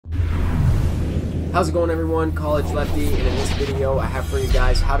How's it going, everyone? College Lefty, and in this video I have for you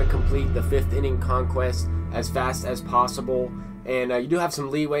guys how to complete the 5th inning conquest as fast as possible. And you do have some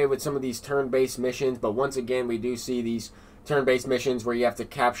leeway with some of these turn-based missions, but once again we do see these turn-based missions where you have to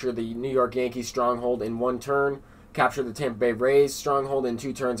capture the New York Yankees stronghold in 1 turn, capture the Tampa Bay Rays stronghold in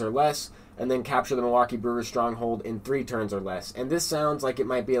 2 turns or less, and then capture the Milwaukee Brewers stronghold in 3 turns or less. And this sounds like it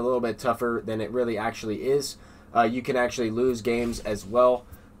might be a little bit tougher than it really actually is. You can actually lose games as well.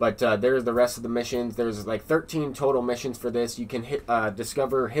 But there's the rest of the missions. There's like 13 total missions for this. You can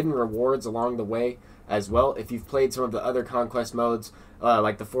discover hidden rewards along the way as well. If you've played some of the other Conquest modes,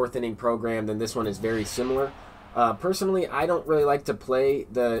 like the 4th inning program, then this one is very similar. Personally, I don't really like to play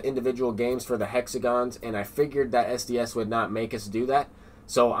the individual games for the hexagons, and I figured that SDS would not make us do that.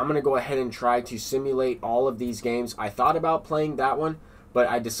 So I'm going to go ahead and try to simulate all of these games. I thought about playing that one, but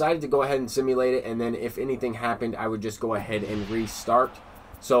I decided to go ahead and simulate it, and then if anything happened, I would just go ahead and restart.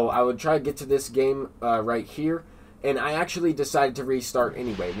 So I would try to get to this game right here, and I actually decided to restart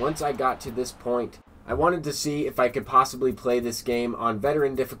anyway. Once I got to this point, I wanted to see if I could possibly play this game on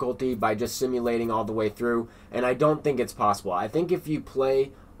veteran difficulty by just simulating all the way through, and I don't think it's possible. I think if you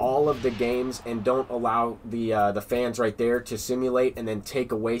play all of the games and don't allow the fans right there to simulate and then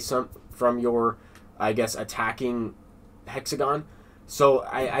take away some from your, I guess, attacking hexagon. So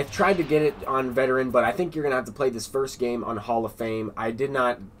I tried to get it on veteran, but I think you're going to have to play this first game on Hall of Fame. I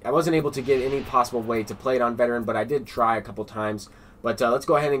wasn't able to get any possible way to play it on veteran, but I did try a couple times. But let's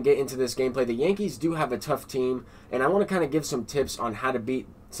go ahead and get into this gameplay. The Yankees do have a tough team, and I want to kind of give some tips on how to beat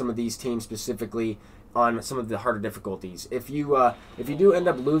some of these teams specifically on some of the harder difficulties. If you do end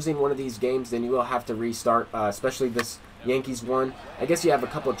up losing one of these games, then you will have to restart, especially this Yankees one. I guess you have a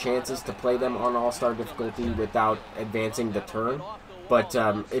couple of chances to play them on All-Star difficulty without advancing the turn. But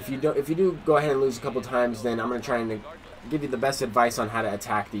if you do go ahead and lose a couple times, then I'm going to try and give you the best advice on how to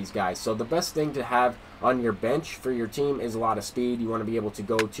attack these guys. So the best thing to have on your bench for your team is a lot of speed. You want to be able to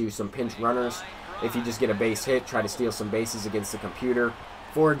go to some pinch runners. If you just get a base hit, try to steal some bases against the computer.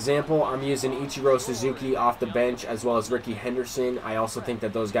 For example, I'm using Ichiro Suzuki off the bench as well as Ricky Henderson. I also think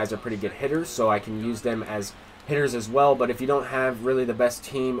that those guys are pretty good hitters, so I can use them as hitters as well. But if you don't have really the best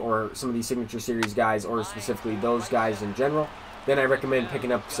team or some of these Signature Series guys, or specifically those guys in general, then I recommend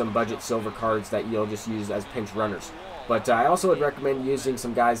picking up some budget silver cards that you'll just use as pinch runners. But I also would recommend using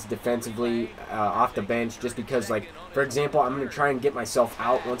some guys defensively off the bench, just because, like, for example, I'm going to try and get myself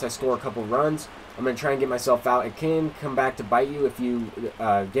out once I score a couple runs. I'm going to try and get myself out. It can come back to bite you if you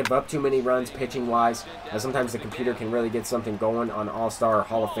give up too many runs pitching-wise. Sometimes the computer can really get something going on All-Star or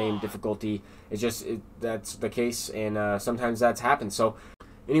Hall of Fame difficulty. That's the case, and sometimes that's happened. So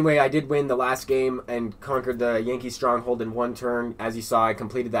anyway, I did win the last game and conquered the Yankee stronghold in 1 turn. As you saw, I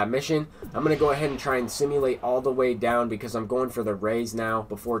completed that mission. I'm going to go ahead and try and simulate all the way down because I'm going for the Rays now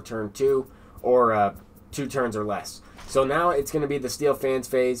before turn 2 or 2 turns or less. So now it's going to be the Steel Fans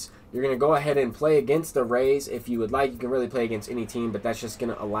phase. You're going to go ahead and play against the Rays if you would like. You can really play against any team, but that's just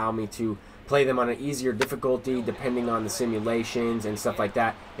going to allow me to play them on an easier difficulty depending on the simulations and stuff like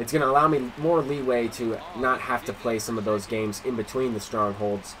that. It's going to allow me more leeway to not have to play some of those games in between the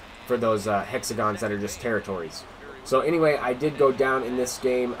strongholds for those hexagons that are just territories. So anyway, I did go down in this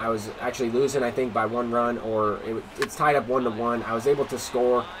game. I was actually losing, I think, by 1 run, or it's tied up 1-1. I was able to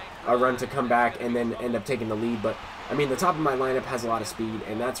score a run to come back and then end up taking the lead. But I mean, the top of my lineup has a lot of speed,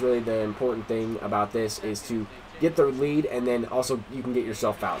 and that's really the important thing about this, is to get the lead, and then also you can get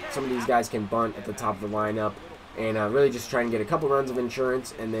yourself out. Some of these guys can bunt at the top of the lineup, and really just try and get a couple runs of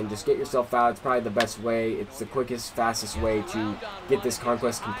insurance and then just get yourself out. It's probably the best way. It's the quickest, fastest way to get this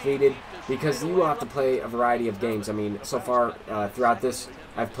conquest completed, because you will have to play a variety of games. I mean, so far throughout this,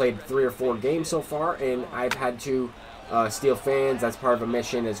 I've played 3 or 4 games so far, and I've had to steal fans. That's part of a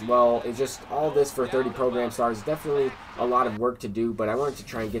mission as well. It's just all this for 30 program stars. Definitely a lot of work to do, but I wanted to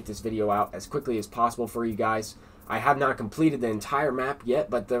try and get this video out as quickly as possible for you guys. I have not completed the entire map yet,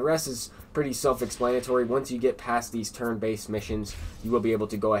 but the rest is pretty self-explanatory. Once you get past these turn-based missions, you will be able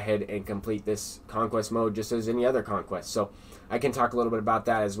to go ahead and complete this conquest mode just as any other conquest. So I can talk a little bit about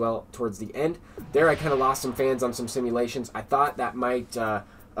that as well towards the end. There I kind of lost some fans on some simulations. I thought that might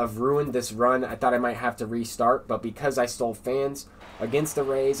have ruined this run. I thought I might have to restart, but because I stole fans against the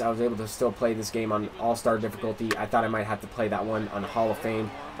Rays, I was able to still play this game on All-Star difficulty. I thought I might have to play that one on Hall of Fame.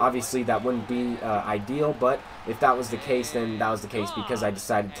 Obviously, that wouldn't be ideal, but if that was the case, then that was the case because I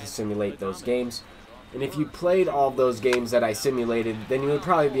decided to simulate those games. And if you played all of those games that I simulated, then you would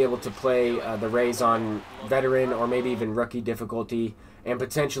probably be able to play the Rays on veteran or maybe even rookie difficulty. And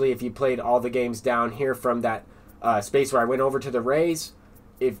potentially, if you played all the games down here from that space where I went over to the Rays,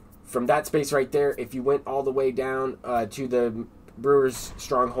 if from that space right there, if you went all the way down to the Brewers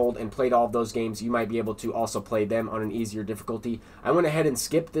Stronghold and played all of those games, you might be able to also play them on an easier difficulty. I went ahead and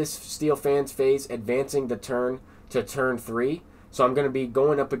skipped this Steel Fans phase, advancing the turn to turn 3. So I'm going to be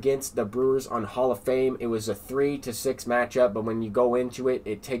going up against the Brewers on Hall of Fame. It was a 3-6 matchup, but when you go into it,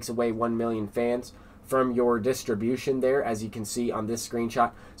 it takes away 1 million fans from your distribution there, as you can see on this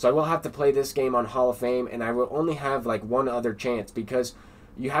screenshot. So I will have to play this game on Hall of Fame, and I will only have like one other chance because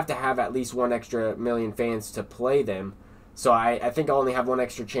you have to have at least 1 extra million fans to play them. So I think I'll only have 1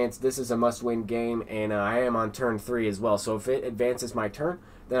 extra chance. This is a must-win game, and I am on turn 3 as well. So if it advances my turn,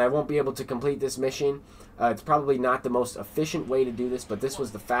 then I won't be able to complete this mission. It's probably not the most efficient way to do this, but this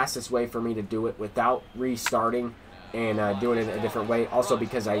was the fastest way for me to do it without restarting and doing it a different way. Also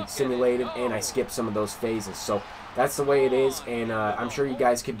because I simulated and I skipped some of those phases. So that's the way it is, and I'm sure you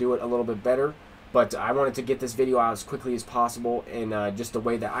guys could do it a little bit better. But I wanted to get this video out as quickly as possible, and just the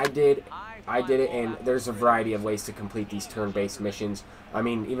way that I did it, and there's a variety of ways to complete these turn-based missions. I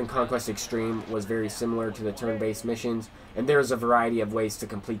mean, even Conquest Extreme was very similar to the turn-based missions, and there's a variety of ways to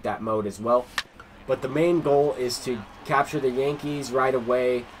complete that mode as well. But the main goal is to capture the Yankees right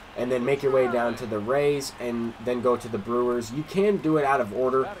away, and then make your way down to the Rays, and then go to the Brewers. You can do it out of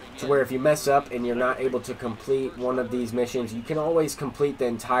order, to where if you mess up and you're not able to complete one of these missions, you can always complete the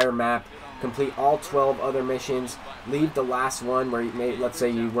entire map, complete all 12 other missions, leave the last one where you may, let's say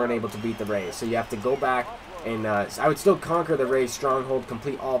you weren't able to beat the Rays. So you have to go back, and I would still conquer the Rays Stronghold,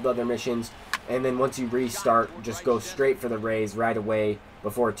 complete all the other missions, and then once you restart, just go straight for the Rays right away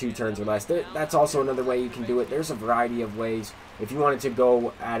before 2 turns or less. That's also another way you can do it. There's a variety of ways. If you wanted to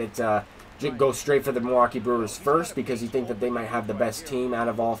go at it, go straight for the Milwaukee Brewers first because you think that they might have the best team out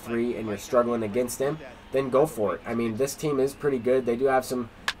of all 3 and you're struggling against them, then go for it. I mean, this team is pretty good. They do have some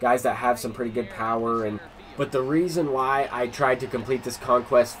guys that have some pretty good power, but the reason why I tried to complete this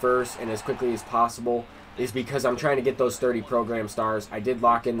Conquest first and as quickly as possible is because I'm trying to get those 30 program stars. I did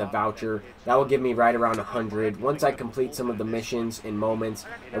lock in the voucher. That will give me right around 100. Once I complete some of the missions in moments,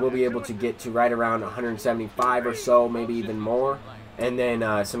 I will be able to get to right around 175 or so, maybe even more. And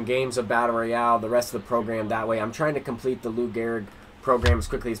then some games of Battle Royale, the rest of the program that way. I'm trying to complete the Lou Gehrig program as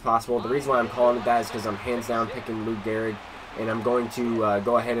quickly as possible. The reason why I'm calling it that is because I'm hands down picking Lou Gehrig, and I'm going to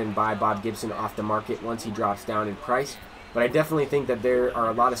go ahead and buy Bob Gibson off the market once he drops down in price. But I definitely think that there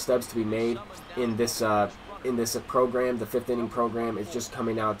are a lot of stubs to be made in this program. The 5th inning program is just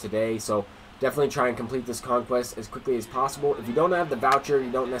coming out today, so definitely try and complete this Conquest as quickly as possible. If you don't have the voucher, you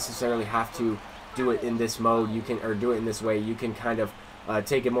don't necessarily have to do it in this mode. You can, or do it in this way. You can kind of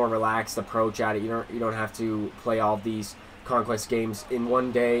take a more relaxed approach at it. You don't have to play all of these Conquest games in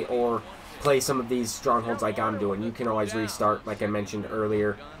one day or play some of these strongholds like I'm doing. You can always restart, like I mentioned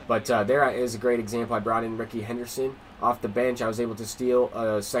earlier. But there is a great example. I brought in Ricky Henderson off the bench. I was able to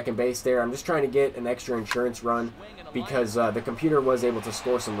steal second base there. I'm just trying to get an extra insurance run because the computer was able to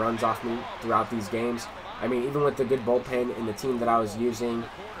score some runs off me throughout these games. I mean, even with the good bullpen and the team that I was using,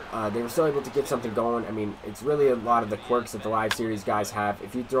 they were still able to get something going. I mean, it's really a lot of the quirks that the live series guys have.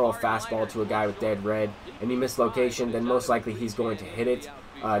 If you throw a fastball to a guy with dead red and you miss location, then most likely he's going to hit it.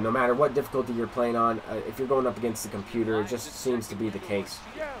 No matter what difficulty you're playing on, if you're going up against the computer, it just seems to be the case.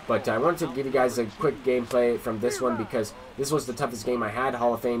 But I wanted to give you guys a quick gameplay from this one because this was the toughest game I had,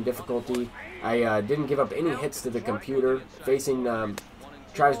 Hall of Fame difficulty. I didn't give up any hits to the computer, facing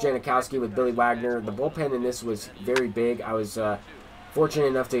Travis Janikowski with Billy Wagner. The bullpen in this was very big. I was fortunate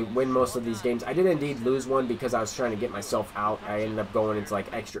enough to win most of these games. I did indeed lose one because I was trying to get myself out. I ended up going into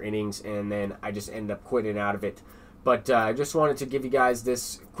like extra innings, and then I just ended up quitting out of it. But I just wanted to give you guys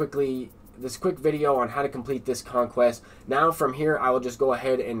this quick video on how to complete this Conquest. Now from here, I will just go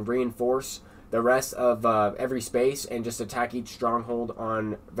ahead and reinforce the rest of every space and just attack each stronghold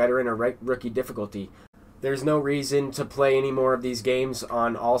on veteran or rookie difficulty. There's no reason to play any more of these games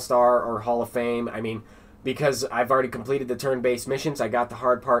on All-Star or Hall of Fame. I mean, because I've already completed the turn-based missions, I got the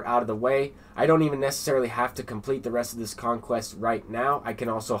hard part out of the way. I don't even necessarily have to complete the rest of this Conquest right now. I can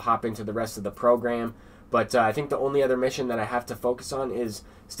also hop into the rest of the program. But I think the only other mission that I have to focus on is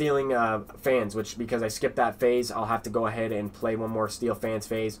stealing fans, which, because I skipped that phase, I'll have to go ahead and play one more steal fans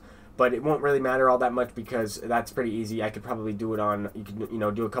phase. But it won't really matter all that much because that's pretty easy. I could probably do it on, you can,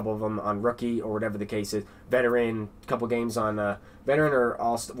 do a couple of them on rookie or whatever the case is. Veteran, a couple games on veteran, or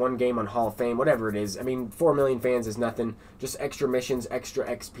one game on Hall of Fame, whatever it is. I mean, 4 million fans is nothing. Just extra missions, extra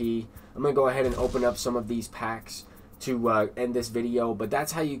XP. I'm going to go ahead and open up some of these packs to end this video, but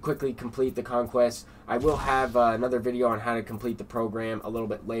that's how you quickly complete the Conquest. I will have another video on how to complete the program a little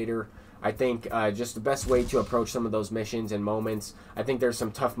bit later. I think just the best way to approach some of those missions and moments. I think there's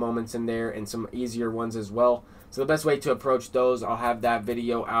some tough moments in there and some easier ones as well. So the best way to approach those, I'll have that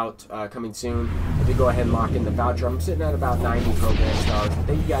video out coming soon. If you go ahead and lock in the voucher, I'm sitting at about 90 program stars.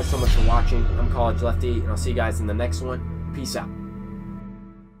 Thank you guys so much for watching. I'm College Lefty, and I'll see you guys in the next one. Peace out.